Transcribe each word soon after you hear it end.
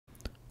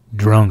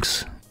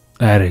Drunks,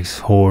 addicts,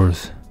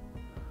 whores.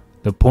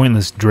 The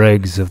pointless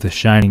dregs of the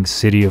shining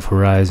city of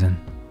Horizon.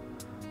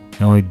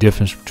 The only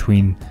difference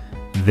between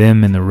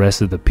them and the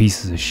rest of the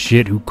pieces of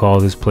shit who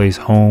call this place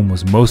home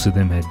was most of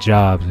them had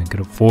jobs and could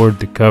afford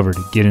the cover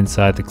to get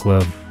inside the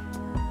club.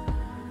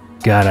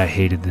 God, I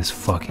hated this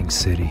fucking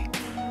city.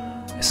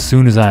 As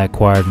soon as I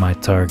acquired my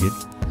target,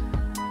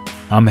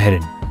 I'm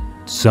headed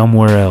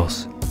somewhere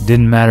else.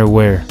 Didn't matter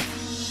where.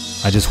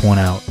 I just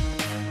want out.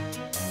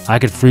 I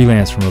could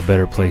freelance from a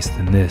better place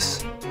than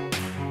this.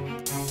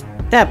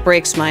 That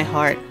breaks my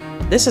heart.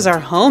 This is our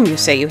home you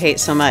say you hate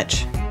so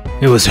much.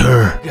 It was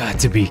her. Got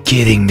to be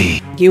kidding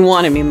me. You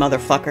wanted me,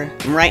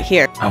 motherfucker. I'm right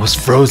here. I was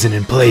frozen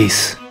in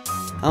place.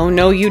 Oh,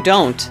 no, you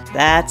don't.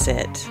 That's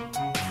it.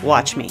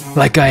 Watch me.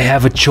 Like I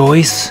have a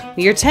choice?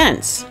 You're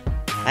tense.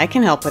 I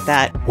can help with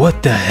that.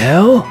 What the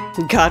hell?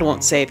 God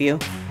won't save you.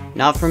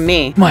 Not from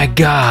me. My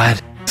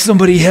God.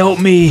 Somebody help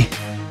me.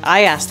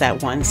 I asked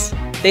that once.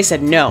 They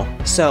said no,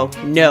 so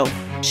no.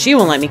 She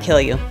won't let me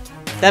kill you.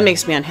 That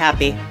makes me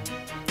unhappy.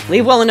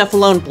 Leave well enough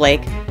alone,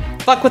 Blake.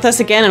 Fuck with us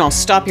again and I'll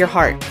stop your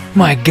heart.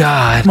 My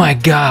God, my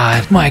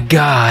God, my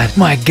God,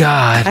 my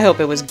God. I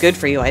hope it was good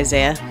for you,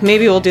 Isaiah.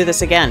 Maybe we'll do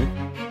this again.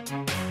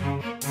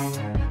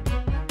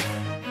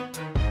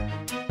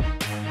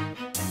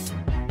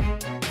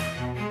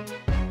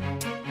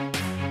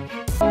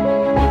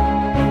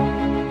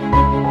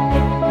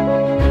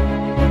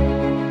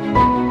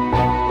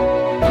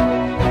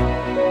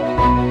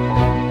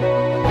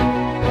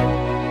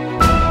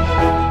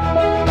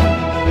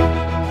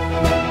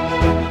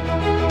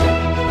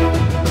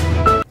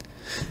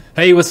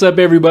 Hey, what's up,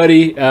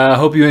 everybody?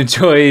 Hope you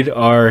enjoyed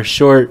our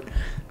short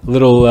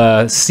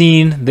little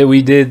scene that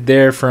we did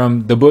there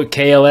from the book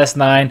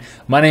KLS-9.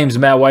 My name's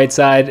Matt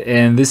Whiteside,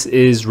 and this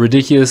is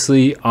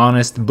Ridiculously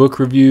Honest Book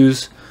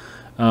Reviews,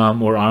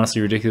 or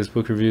Honestly Ridiculous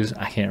Book Reviews.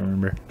 I can't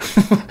remember.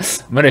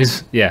 my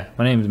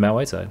name's Matt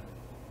Whiteside.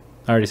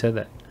 I already said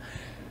that.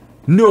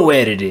 No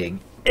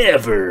editing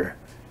ever.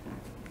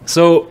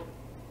 So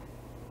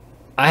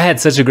I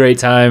had such a great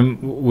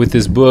time with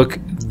this book.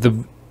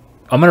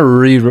 I'm going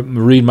to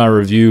read my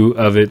review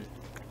of it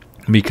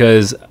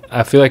because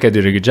I feel like I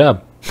did a good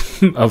job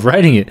of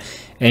writing it.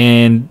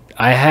 And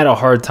I had a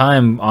hard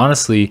time,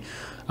 honestly.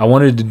 I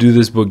wanted to do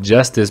this book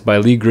justice. By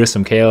Leigh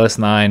Grissom.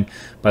 KLS-9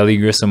 by Leigh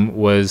Grissom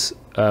was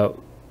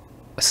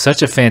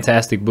such a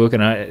fantastic book,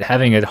 and I'm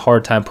having a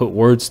hard time put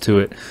words to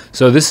it.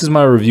 So this is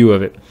my review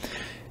of it.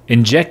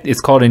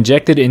 It's called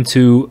Injected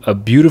into a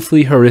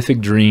Beautifully Horrific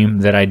Dream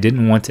That I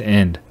Didn't Want to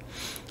End.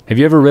 Have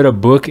you ever read a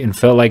book and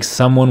felt like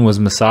someone was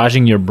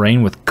massaging your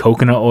brain with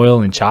coconut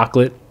oil and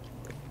chocolate?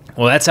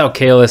 Well, that's how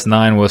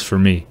KLS-9 was for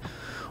me.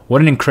 What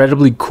an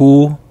incredibly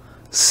cool,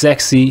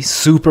 sexy,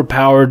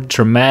 super-powered,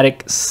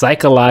 traumatic,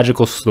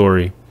 psychological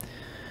story.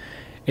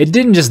 It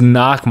didn't just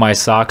knock my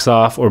socks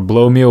off or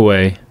blow me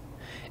away.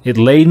 It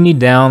laid me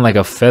down like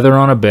a feather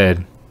on a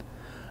bed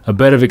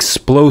of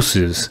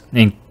explosives,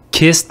 and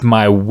kissed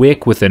my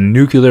wick with a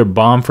nuclear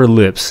bomb for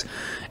lips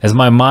as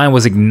my mind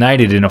was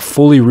ignited in a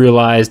fully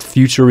realized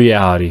future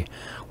reality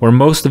where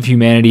most of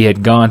humanity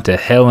had gone to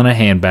hell in a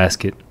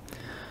handbasket.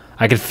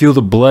 I could feel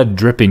the blood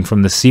dripping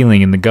from the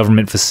ceiling in the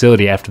government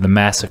facility after the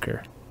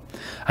massacre.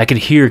 I could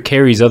hear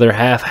Carrie's other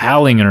half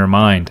howling in her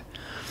mind.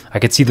 I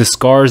could see the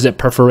scars that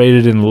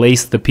perforated and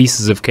laced the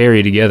pieces of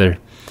Carrie together.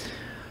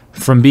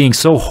 From being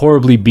so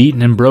horribly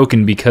beaten and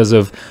broken because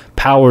of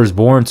powers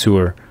born to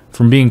her,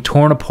 from being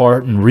torn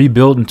apart and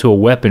rebuilt into a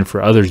weapon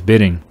for others'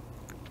 bidding.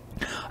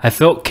 I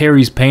felt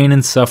Carrie's pain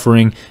and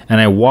suffering, and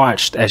I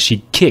watched as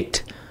she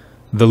kicked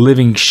the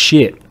living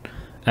shit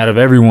out of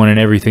everyone and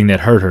everything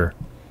that hurt her.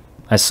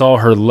 I saw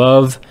her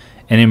love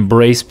and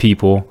embrace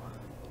people,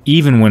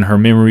 even when her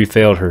memory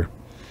failed her.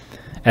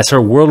 As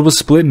her world was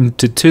split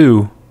into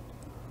two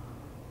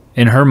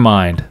in her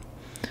mind.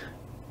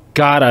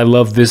 God, I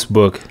love this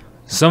book.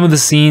 Some of the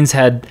scenes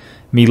had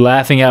me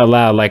laughing out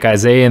loud, like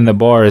Isaiah in the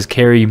bar as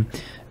Carrie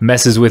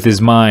messes with his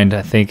mind.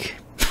 I think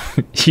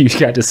you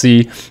got to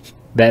see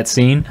that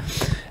scene.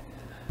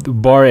 The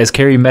bar as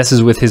Carrie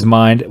messes with his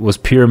mind was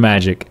pure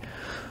magic.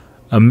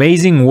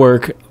 Amazing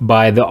work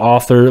by the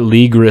author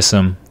Leigh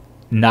Grissom.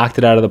 Knocked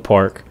it out of the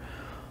park.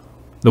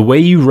 The way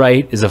you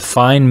write is a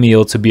fine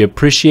meal to be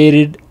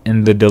appreciated,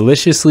 and the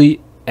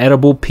deliciously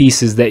edible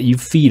pieces that you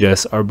feed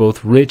us are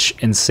both rich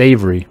and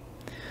savory.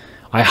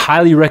 I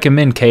highly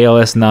recommend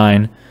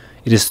KLS-9.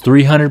 It is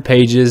 300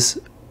 pages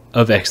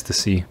of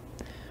ecstasy.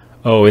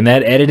 Oh, and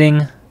that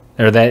editing,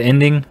 or that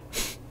ending,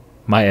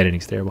 my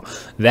editing's terrible.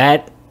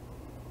 That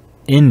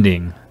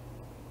ending,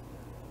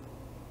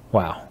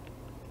 wow.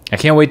 I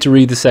can't wait to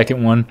read the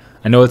second one.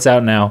 I know it's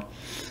out now.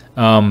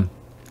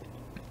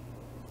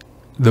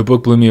 The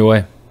book blew me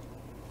away.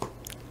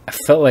 I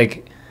felt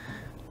like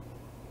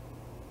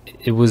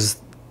it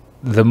was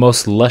the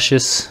most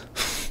luscious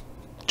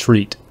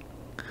treat.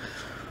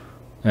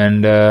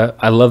 And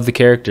I love the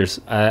characters.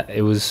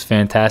 It was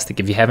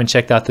fantastic. If you haven't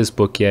checked out this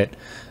book yet,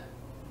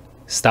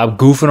 stop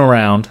goofing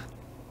around.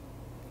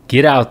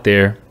 Get out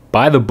there.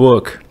 Buy the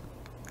book.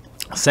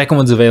 Second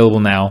one's available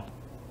now.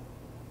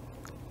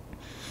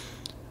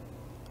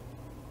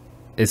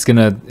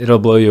 it'll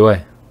blow you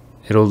away.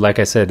 It'll, like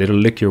I said, it'll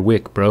lick your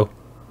wick, bro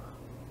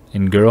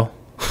and girl.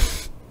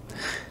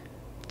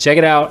 Check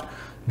it out.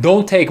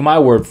 Don't take my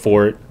word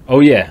for it.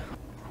 Oh yeah,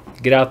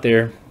 get out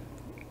there,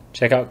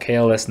 check out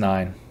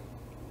KLS-9.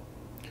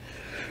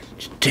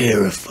 It's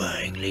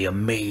terrifyingly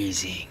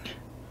amazing.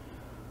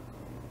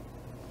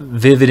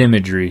 Vivid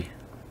imagery,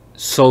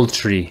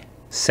 sultry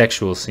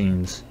sexual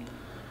scenes.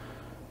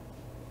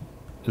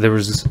 There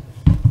was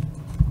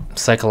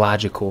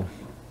psychological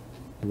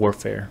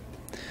warfare.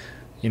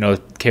 You know,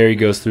 Carrie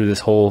goes through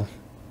this whole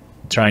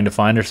trying to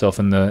find herself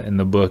in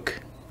the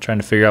book, trying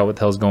to figure out what the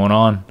hell's going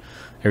on.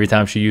 Every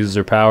time she uses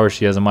her power,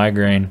 she has a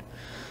migraine.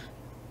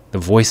 The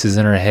voices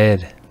in her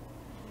head.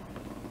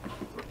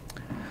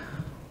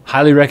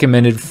 Highly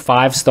recommended,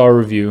 5-star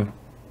review.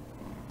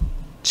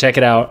 Check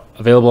it out.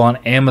 Available on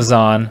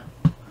Amazon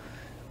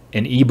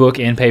in ebook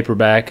and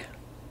paperback.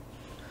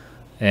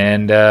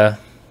 And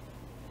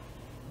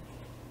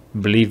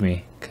believe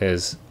me,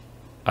 because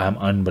I'm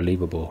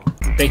unbelievable.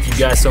 Thank you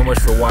guys so much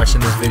for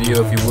watching this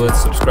video. If you would,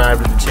 subscribe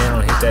to the channel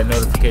and hit that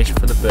notification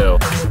for the bell.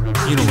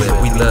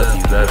 UniWeb, we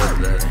love you.